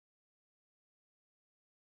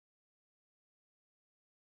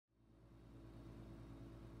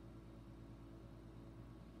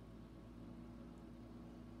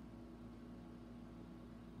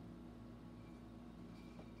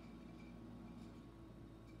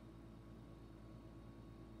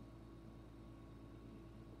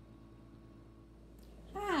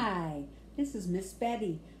This is Miss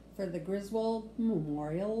Betty for the Griswold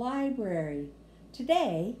Memorial Library.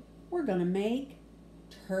 Today we're going to make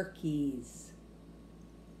turkeys.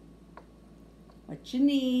 What you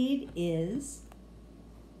need is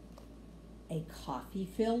a coffee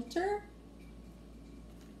filter,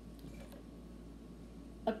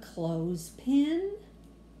 a clothespin,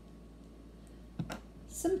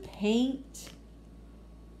 some paint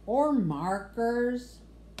or markers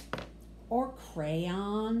or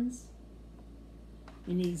crayons.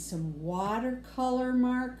 You need some watercolor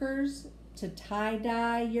markers to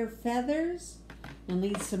tie-dye your feathers. You'll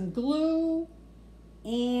need some glue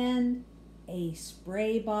and a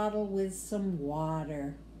spray bottle with some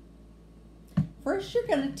water. First, you're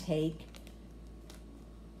going to take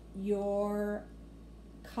your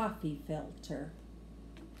coffee filter.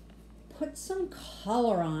 Put some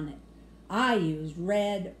color on it. I use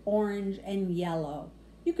red, orange, and yellow.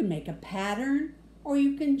 You can make a pattern or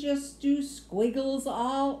you can just do squiggles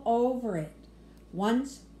all over it.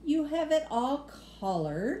 Once you have it all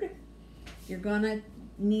colored, you're going to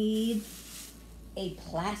need a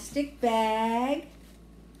plastic bag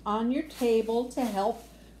on your table to help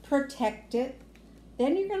protect it.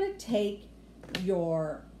 Then you're going to take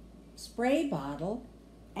your spray bottle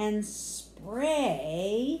and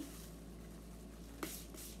spray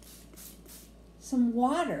some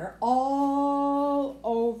water all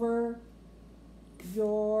over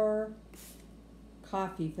your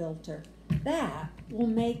coffee filter. That will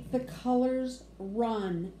make the colors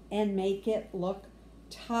run and make it look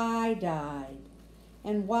tie-dyed.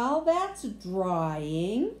 And while that's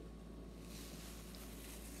drying,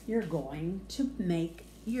 you're going to make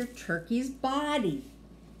your turkey's body.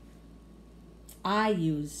 I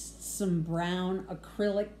used some brown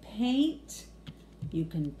acrylic paint. You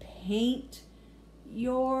can paint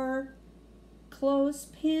your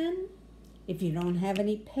clothespin. If you don't have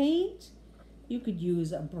any paint, you could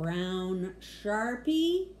use a brown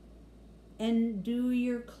Sharpie and do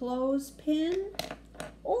your clothespin,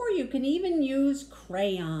 or you can even use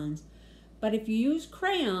crayons. But if you use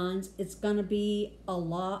crayons, it's going to be a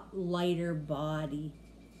lot lighter body.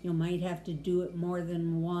 You might have to do it more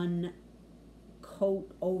than one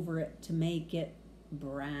coat over it to make it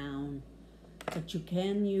brown. But you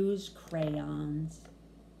can use crayons.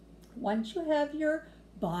 Once you have your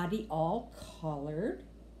body all colored,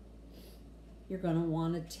 you're going to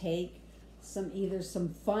want to take either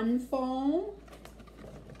some fun foam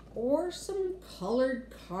or some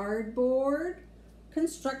colored cardboard,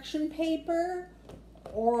 construction paper,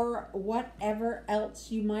 or whatever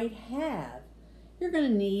else you might have. You're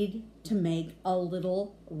going to need to make a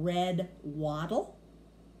little red wattle,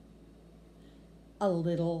 a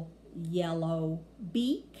little yellow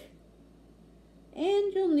beak,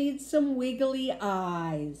 and you'll need some wiggly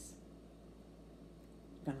eyes.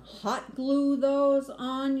 You're going to hot glue those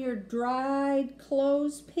on your dried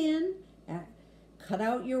clothespin. Cut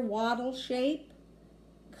out your wattle shape,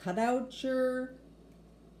 cut out your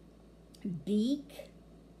beak,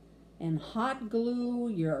 and hot glue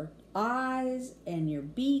your eyes and your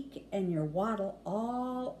beak and your wattle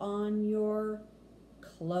all on your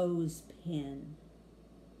clothespin.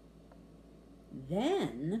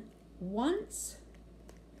 Then, once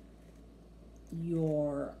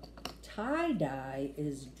your tie-dye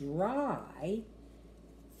is dry,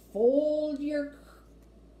 fold your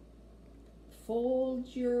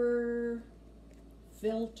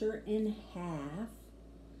filter in half.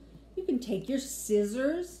 You can take your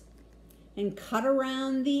scissors and cut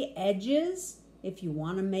around the edges if you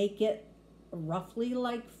want to make it roughly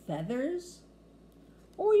like feathers,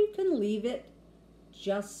 or you can leave it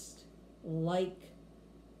just like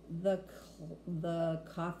the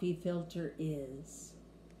coffee filter is.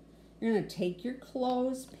 You're going to take your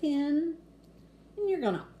clothespin and you're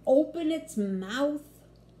going to open its mouth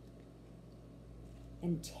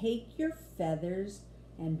and take your feathers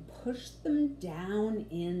and push them down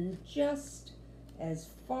in just as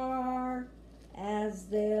far as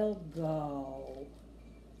they'll go.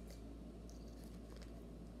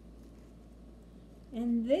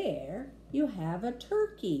 And there you have a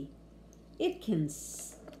turkey. It can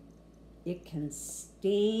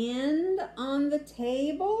stand on the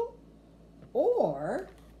table, or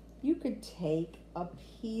you could take a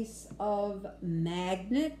piece of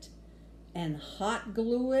magnet and hot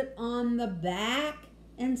glue it on the back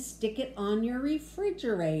and stick it on your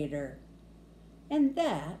refrigerator. And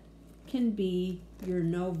that can be your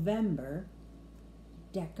November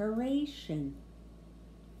decoration.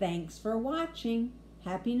 Thanks for watching.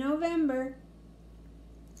 Happy November.